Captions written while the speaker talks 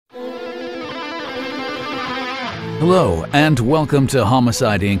Hello, and welcome to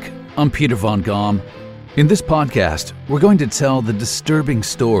Homicide Inc. I'm Peter Von Gom. In this podcast, we're going to tell the disturbing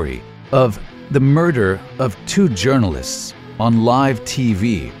story of the murder of two journalists on live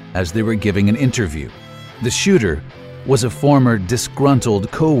TV as they were giving an interview. The shooter was a former disgruntled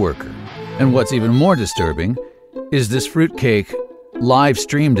co-worker. And what's even more disturbing is this fruitcake live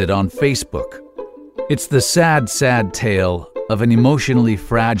streamed it on Facebook. It's the sad tale of an emotionally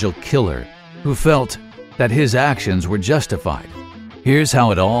fragile killer who felt that his actions were justified. Here's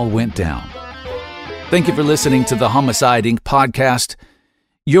how it all went down. Thank you for listening to the Homicide Inc. podcast.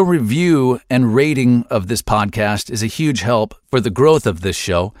 Your review and rating of this podcast is a huge help for the growth of this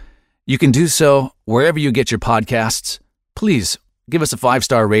show. You can do so wherever you get your podcasts. Please give us a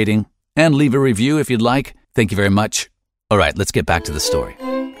 5-star rating and leave a review if you'd like. Thank you very much. All right, let's get back to the story.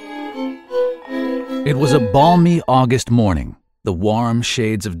 It was a balmy August morning. The warm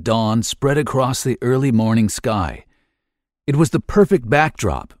shades of dawn spread across the early morning sky. It was the perfect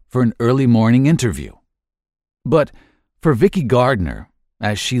backdrop for an early morning interview. But for Vicki Gardner,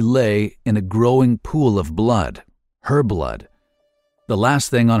 as she lay in a growing pool of blood, her blood, the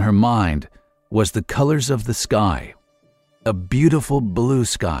last thing on her mind was the colors of the sky. A beautiful blue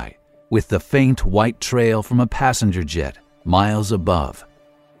sky with the faint white trail from a passenger jet miles above.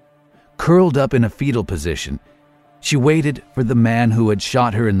 Curled up in a fetal position, she waited for the man who had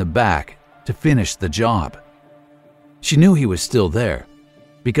shot her in the back to finish the job. She knew he was still there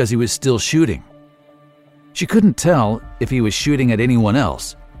because he was still shooting. She couldn't tell if he was shooting at anyone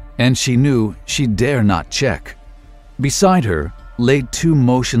else, and she knew she dare not check. Beside her lay two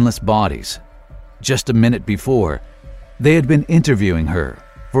motionless bodies. Just a minute before, they had been interviewing her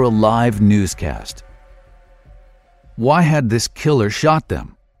for a live newscast. Why had this killer shot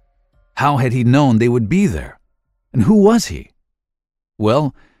them? How had he known they would be there? And who was he?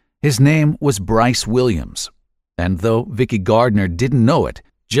 Well, his name was Bryce Williams, and though Vicki Gardner didn't know it,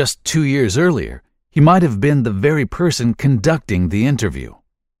 just 2 years earlier, he might have been the very person conducting the interview.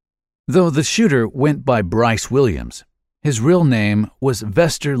 Though the shooter went by Bryce Williams, his real name was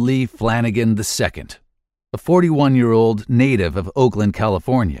Vester Lee Flanagan II, a 41-year-old native of Oakland,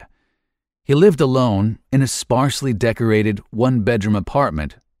 California. He lived alone in a sparsely decorated one-bedroom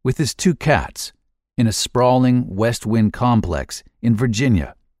apartment with his two cats in a sprawling West Wind complex in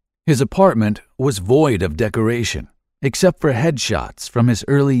Virginia. His apartment was void of decoration, except for headshots from his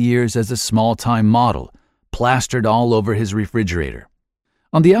early years as a small-time model, plastered all over his refrigerator.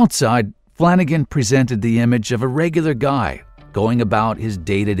 On the outside, Flanagan presented the image of a regular guy going about his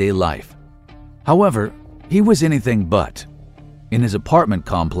day-to-day life. However, he was anything but. In his apartment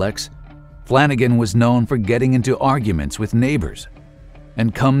complex, Flanagan was known for getting into arguments with neighbors.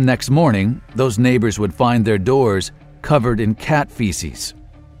 And come next morning, those neighbors would find their doors covered in cat feces.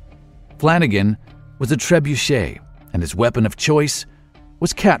 Flanagan was a trebuchet, and his weapon of choice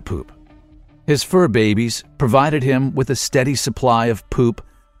was cat poop. His fur babies provided him with a steady supply of poop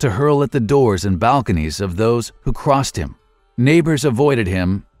to hurl at the doors and balconies of those who crossed him. Neighbors avoided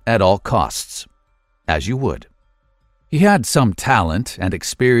him at all costs, as you would. He had some talent and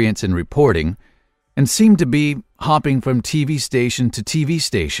experience in reporting and seemed to be hopping from TV station to TV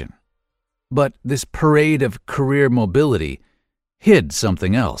station. But this parade of career mobility hid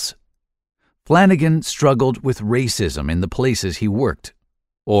something else. Flanagan struggled with racism in the places he worked,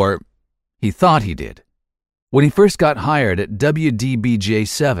 or he thought he did. When he first got hired at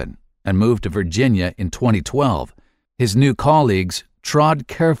WDBJ-7 and moved to Virginia in 2012, his new colleagues trod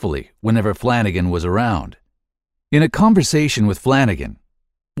carefully whenever Flanagan was around. In a conversation with Flanagan,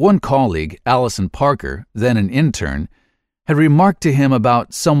 one colleague, Allison Parker, then an intern, had remarked to him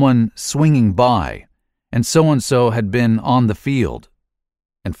about someone swinging by, and so-and-so had been on the field.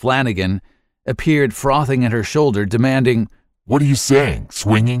 And Flanagan appeared frothing at her shoulder, demanding, "What are you saying?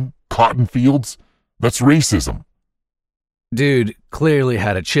 Swinging? Cotton fields? That's racism." Dude clearly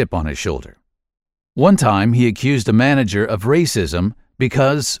had a chip on his shoulder. One time he accused a manager of racism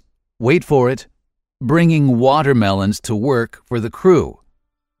because, wait for it, bringing watermelons to work for the crew.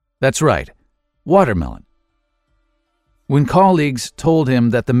 That's right, watermelon. When colleagues told him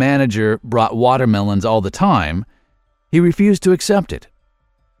that the manager brought watermelons all the time, he refused to accept it.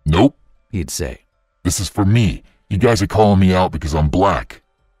 "Nope," he'd say. "This is for me. You guys are calling me out because I'm black."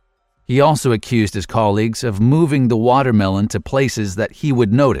 He also accused his colleagues of moving the watermelon to places that he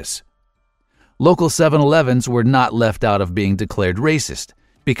would notice. Local 7-Elevens were not left out of being declared racist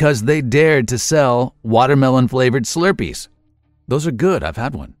because they dared to sell watermelon-flavored Slurpees. Those are good, I've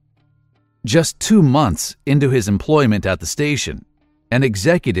had one. Just 2 months into his employment at the station, an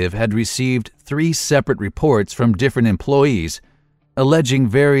executive had received 3 separate reports from different employees alleging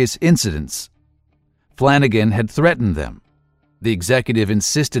various incidents. Flanagan had threatened them. The executive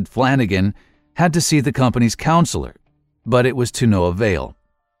insisted Flanagan had to see the company's counselor, but it was to no avail.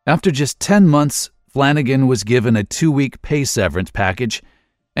 After just 10 months, Flanagan was given a 2-week pay severance package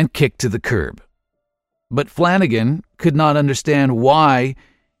and kicked to the curb. But Flanagan could not understand why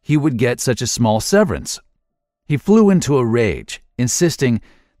he would get such a small severance. He flew into a rage, insisting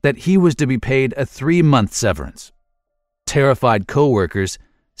that he was to be paid a 3-month severance. Terrified coworkers,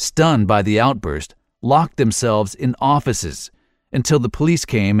 stunned by the outburst, locked themselves in offices until the police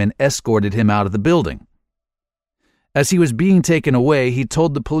came and escorted him out of the building. As he was being taken away, he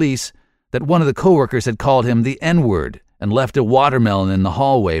told the police that one of the coworkers had called him the N-word and left a watermelon in the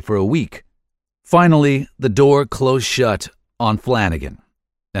hallway for a week. Finally, the door closed shut on Flanagan,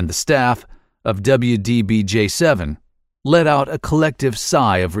 and the staff of WDBJ-7 let out a collective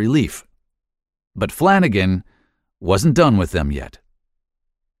sigh of relief. But Flanagan wasn't done with them yet.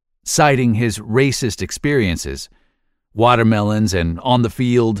 Citing his racist experiences, watermelons and on the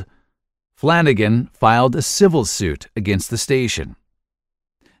field, Flanagan filed a civil suit against the station.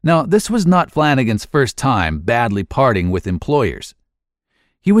 Now, this was not Flanagan's first time badly parting with employers.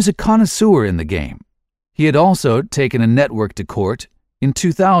 He was a connoisseur in the game. He had also taken a network to court in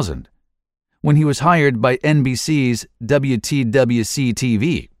 2000, when he was hired by NBC's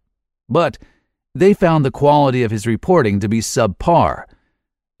WTWC-TV. But they found the quality of his reporting to be subpar.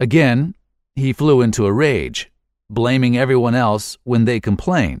 Again, he flew into a rage, blaming everyone else when they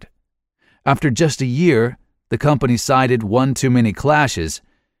complained. After just a year, the company cited one too many clashes,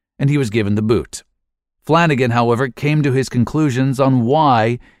 and he was given the boot. Flanagan, however, came to his conclusions on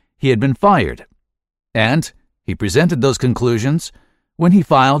why he had been fired, and he presented those conclusions when he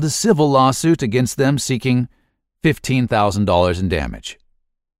filed a civil lawsuit against them seeking $15,000 in damage.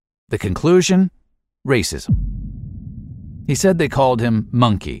 The conclusion? Racism. He said they called him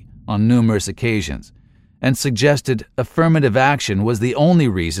monkey on numerous occasions and suggested affirmative action was the only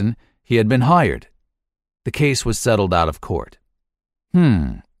reason he had been hired. The case was settled out of court.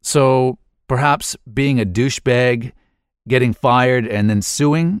 So perhaps being a douchebag, getting fired, and then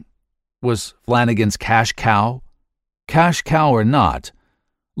suing was Flanagan's cash cow? Cash cow or not,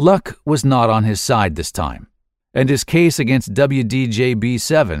 luck was not on his side this time, and his case against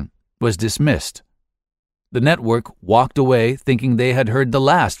WDJB-7 was dismissed. The network walked away thinking they had heard the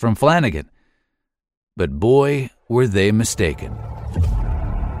last from Flanagan. But boy, were they mistaken.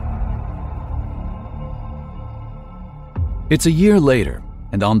 It's a year later,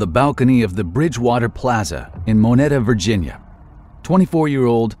 and on the balcony of the Bridgewater Plaza in Moneta, Virginia,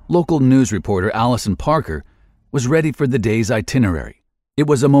 24-year-old local news reporter Allison Parker was ready for the day's itinerary. It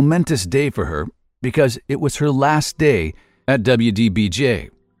was a momentous day for her because it was her last day at WDBJ.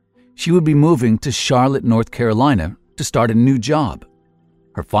 She would be moving to Charlotte, North Carolina to start a new job.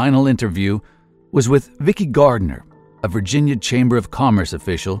 Her final interview was with Vicki Gardner, a Virginia Chamber of Commerce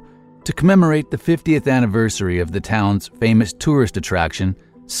official, to commemorate the 50th anniversary of the town's famous tourist attraction,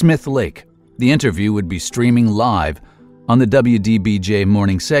 Smith Lake. The interview would be streaming live on the WDBJ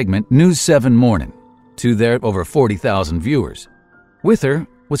morning segment News 7 Morning to their over 40,000 viewers. With her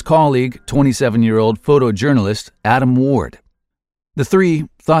was colleague, 27-year-old photojournalist Adam Ward. The three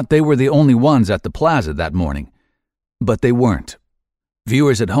thought they were the only ones at the plaza that morning, but they weren't.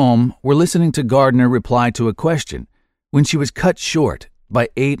 Viewers at home were listening to Gardner reply to a question when she was cut short by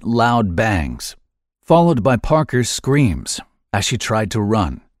 8 loud bangs, followed by Parker's screams as she tried to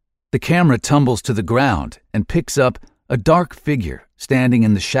run. The camera tumbles to the ground and picks up a dark figure standing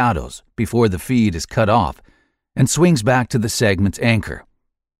in the shadows before the feed is cut off and swings back to the segment's anchor.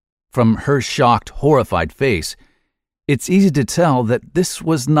 From her shocked, horrified face, it's easy to tell that this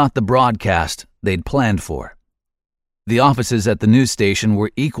was not the broadcast they'd planned for. The offices at the news station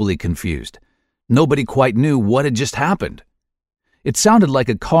were equally confused. Nobody quite knew what had just happened. It sounded like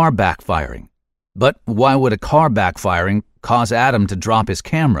a car backfiring. But why would a car backfiring cause Adam to drop his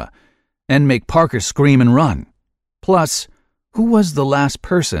camera and make Parker scream and run? Plus, who was the last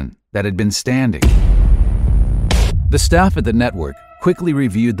person that had been standing? The staff at the network quickly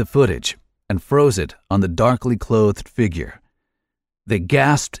reviewed the footage and froze it on the darkly clothed figure. They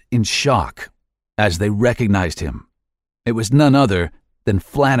gasped in shock as they recognized him. It was none other than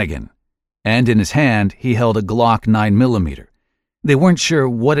Flanagan, and in his hand he held a Glock 9mm. They weren't sure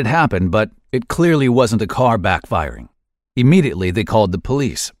what had happened, but it clearly wasn't a car backfiring. Immediately, they called the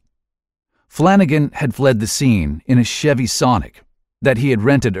police. Flanagan had fled the scene in a Chevy Sonic that he had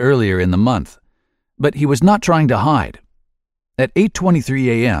rented earlier in the month, but he was not trying to hide. At 8:23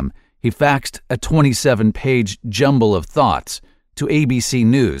 a.m., he faxed a 27-page jumble of thoughts to ABC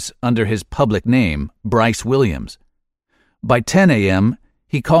News under his public name, Bryce Williams. By 10 a.m.,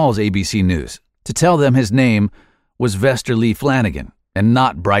 he calls ABC News to tell them his name was Vester Lee Flanagan and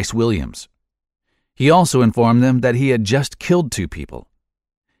not Bryce Williams. He also informed them that he had just killed 2 people.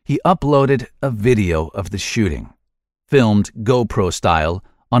 He uploaded a video of the shooting, filmed GoPro style,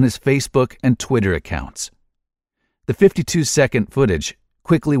 on his Facebook and Twitter accounts. The 52-second footage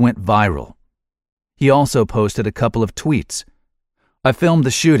quickly went viral. He also posted a couple of tweets. "I filmed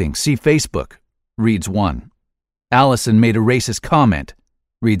the shooting, see Facebook," reads one. "Allison made a racist comment,"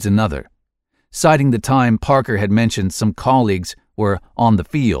 reads another, citing the time Parker had mentioned some colleagues were on the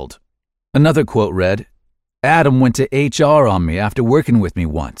field. Another quote read, "Adam went to HR on me after working with me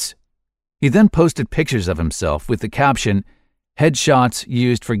once." He then posted pictures of himself with the caption, "Headshots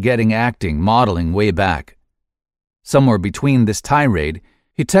used for getting acting, modeling way back." Somewhere between this tirade,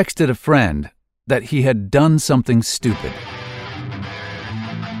 he texted a friend that he had done something stupid.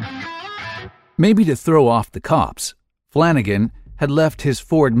 Maybe to throw off the cops, Flanagan had left his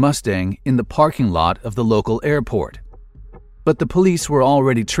Ford Mustang in the parking lot of the local airport. But the police were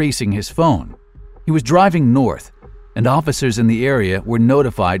already tracing his phone. He was driving north, and officers in the area were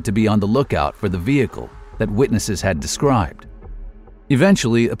notified to be on the lookout for the vehicle that witnesses had described.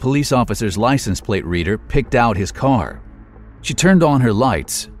 Eventually, a police officer's license plate reader picked out his car. She turned on her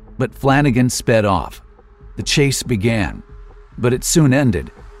lights, but Flanagan sped off. The chase began, but it soon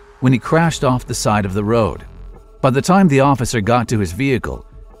ended when he crashed off the side of the road. By the time the officer got to his vehicle,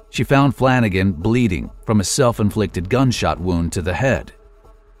 she found Flanagan bleeding from a self-inflicted gunshot wound to the head.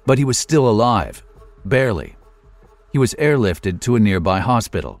 But he was still alive, barely. He was airlifted to a nearby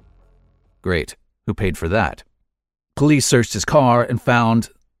hospital. Great, who paid for that? Police searched his car and found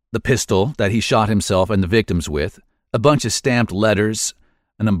the pistol that he shot himself and the victims with, a bunch of stamped letters,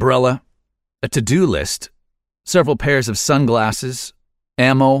 an umbrella, a to-do list, several pairs of sunglasses,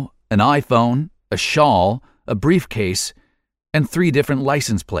 ammo, an iPhone, a shawl, a briefcase, and 3 different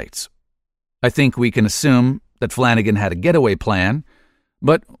license plates. I think we can assume that Flanagan had a getaway plan,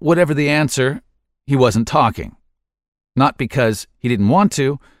 but whatever the answer, he wasn't talking. Not because he didn't want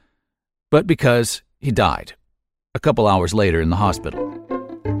to, but because he died a couple hours later in the hospital.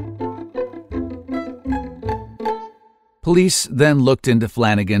 Police then looked into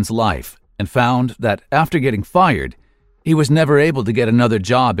Flanagan's life and found that after getting fired, he was never able to get another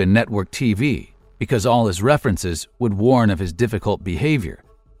job in network TV because all his references would warn of his difficult behavior.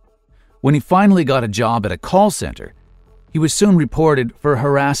 When he finally got a job at a call center, he was soon reported for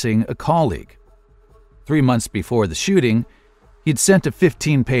harassing a colleague. 3 months before the shooting, he'd sent a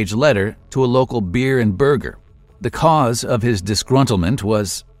 15-page letter to a local beer and burger. The cause of his disgruntlement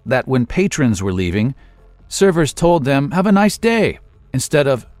was that when patrons were leaving, servers told them, "Have a nice day," instead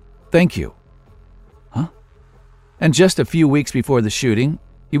of, "Thank you." Huh? And just a few weeks before the shooting,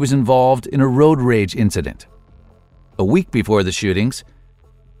 he was involved in a road rage incident. A week before the shootings,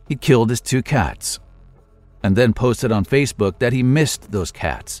 he killed his 2 cats, and then posted on Facebook that he missed those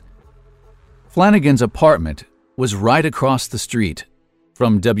cats. Flanagan's apartment was right across the street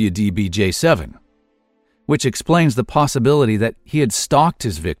from WDBJ-7, which explains the possibility that he had stalked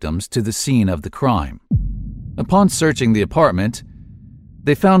his victims to the scene of the crime. Upon searching the apartment,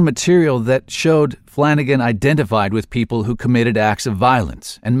 they found material that showed Flanagan identified with people who committed acts of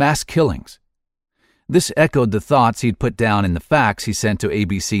violence and mass killings. This echoed the thoughts he'd put down in the facts he sent to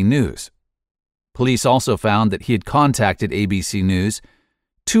ABC News. Police also found that he had contacted ABC News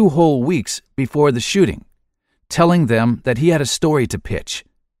 2 whole weeks before the shooting, telling them that he had a story to pitch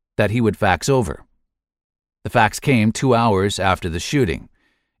that he would fax over. The fax came 2 hours after the shooting.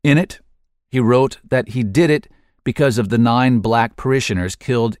 In it, he wrote that he did it because of the 9 black parishioners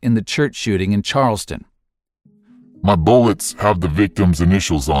killed in the church shooting in Charleston. My bullets have the victims'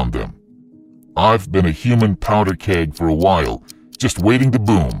 initials on them. I've been a human powder keg for a while, just waiting to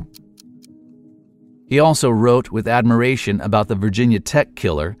boom. He also wrote with admiration about the Virginia Tech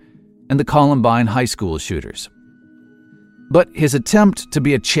killer and the Columbine high school shooters. But his attempt to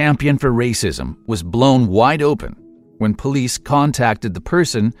be a champion for racism was blown wide open when police contacted the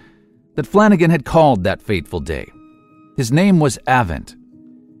person that Flanagan had called that fateful day. His name was Avent,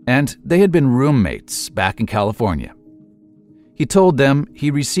 and they had been roommates back in California. He told them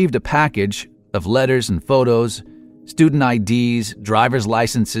he received a package of letters and photos, student IDs, driver's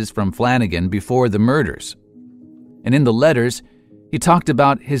licenses from Flanagan before the murders. And in the letters, he talked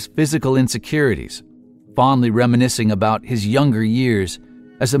about his physical insecurities, fondly reminiscing about his younger years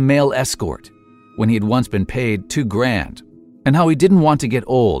as a male escort when he had once been paid $2,000, and how he didn't want to get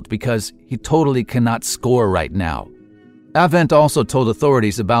old because he totally cannot score right now. Avent also told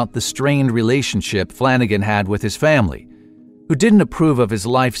authorities about the strained relationship Flanagan had with his family, who didn't approve of his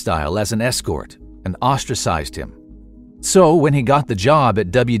lifestyle as an escort and ostracized him. So when he got the job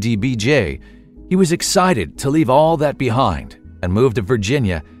at WDBJ, He was excited to leave all that behind and move to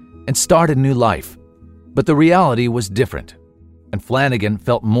Virginia and start a new life. But the reality was different, and Flanagan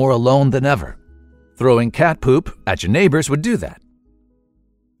felt more alone than ever. Throwing cat poop at your neighbors would do that.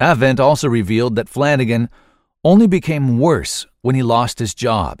 Avent also revealed that Flanagan only became worse when he lost his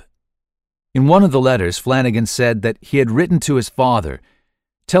job. In one of the letters, Flanagan said that he had written to his father,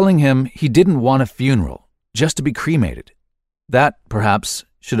 telling him he didn't want a funeral, just to be cremated. That, perhaps,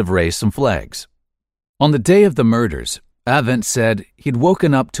 should have raised some flags. On the day of the murders, Avent said he'd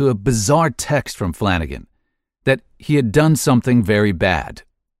woken up to a bizarre text from Flanagan, that he had done something very bad.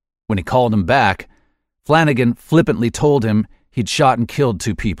 When he called him back, Flanagan flippantly told him he'd shot and killed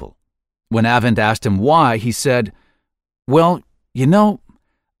 2 people. When Avent asked him why, he said, "Well,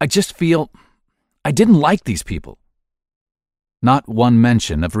 I just feel I didn't like these people." Not one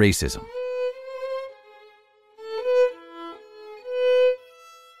mention of racism.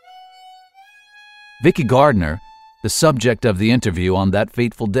 Vicki Gardner, the subject of the interview on that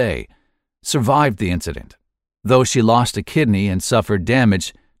fateful day, survived the incident, though she lost a kidney and suffered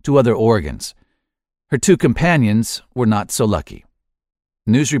damage to other organs. Her 2 companions were not so lucky.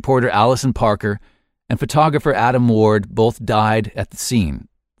 News reporter Allison Parker and photographer Adam Ward both died at the scene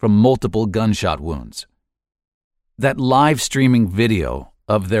from multiple gunshot wounds. That live streaming video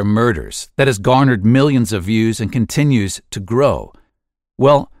of their murders that has garnered millions of views and continues to grow,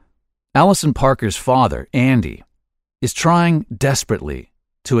 well, Allison Parker's father, Andy, is trying desperately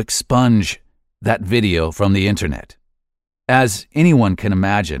to expunge that video from the internet. As anyone can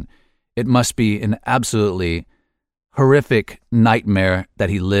imagine, it must be an absolutely horrific nightmare that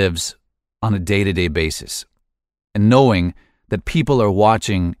he lives on a day-to-day basis. And knowing that people are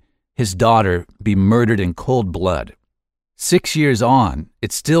watching his daughter be murdered in cold blood. 6 years on,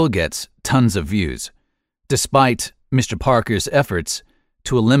 it still gets tons of views, despite Mr. Parker's efforts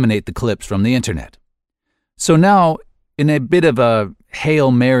to eliminate the clips from the internet. So now, in a bit of a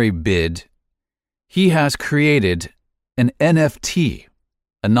Hail Mary bid, he has created an NFT,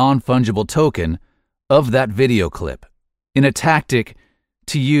 a non-fungible token, of that video clip, in a tactic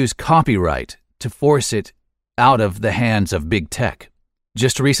to use copyright to force it out of the hands of big tech.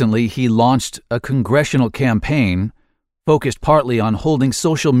 Just recently, he launched a congressional campaign focused partly on holding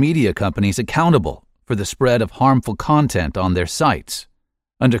social media companies accountable for the spread of harmful content on their sites.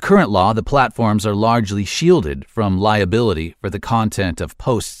 Under current law, the platforms are largely shielded from liability for the content of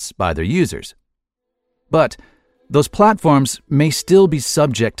posts by their users. But those platforms may still be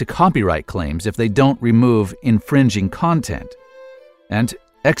subject to copyright claims if they don't remove infringing content. And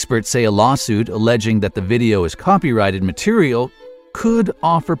experts say a lawsuit alleging that the video is copyrighted material could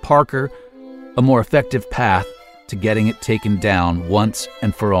offer Parker a more effective path to getting it taken down once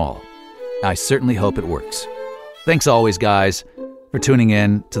and for all. I certainly hope it works. Thanks always, guys, for tuning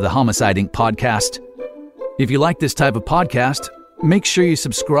in to the Homicide Inc. podcast. If you like this type of podcast, make sure you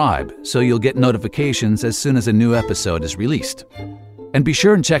subscribe so you'll get notifications as soon as a new episode is released. And be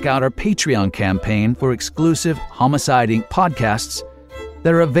sure and check out our Patreon campaign for exclusive Homicide Inc. podcasts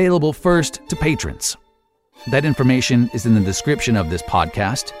that are available first to patrons. That information is in the description of this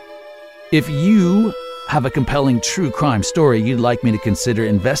podcast. If you have a compelling true crime story you'd like me to consider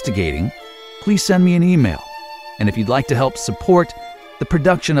investigating, please send me an email. And if you'd like to help support the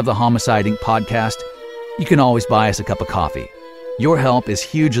production of the Homicide Inc. podcast, you can always buy us a cup of coffee. Your help is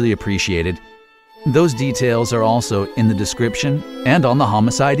hugely appreciated. Those details are also in the description and on the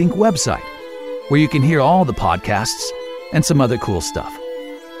Homicide Inc. website, where you can hear all the podcasts and some other cool stuff.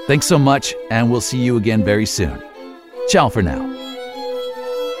 Thanks so much, and we'll see you again very soon. Ciao for now.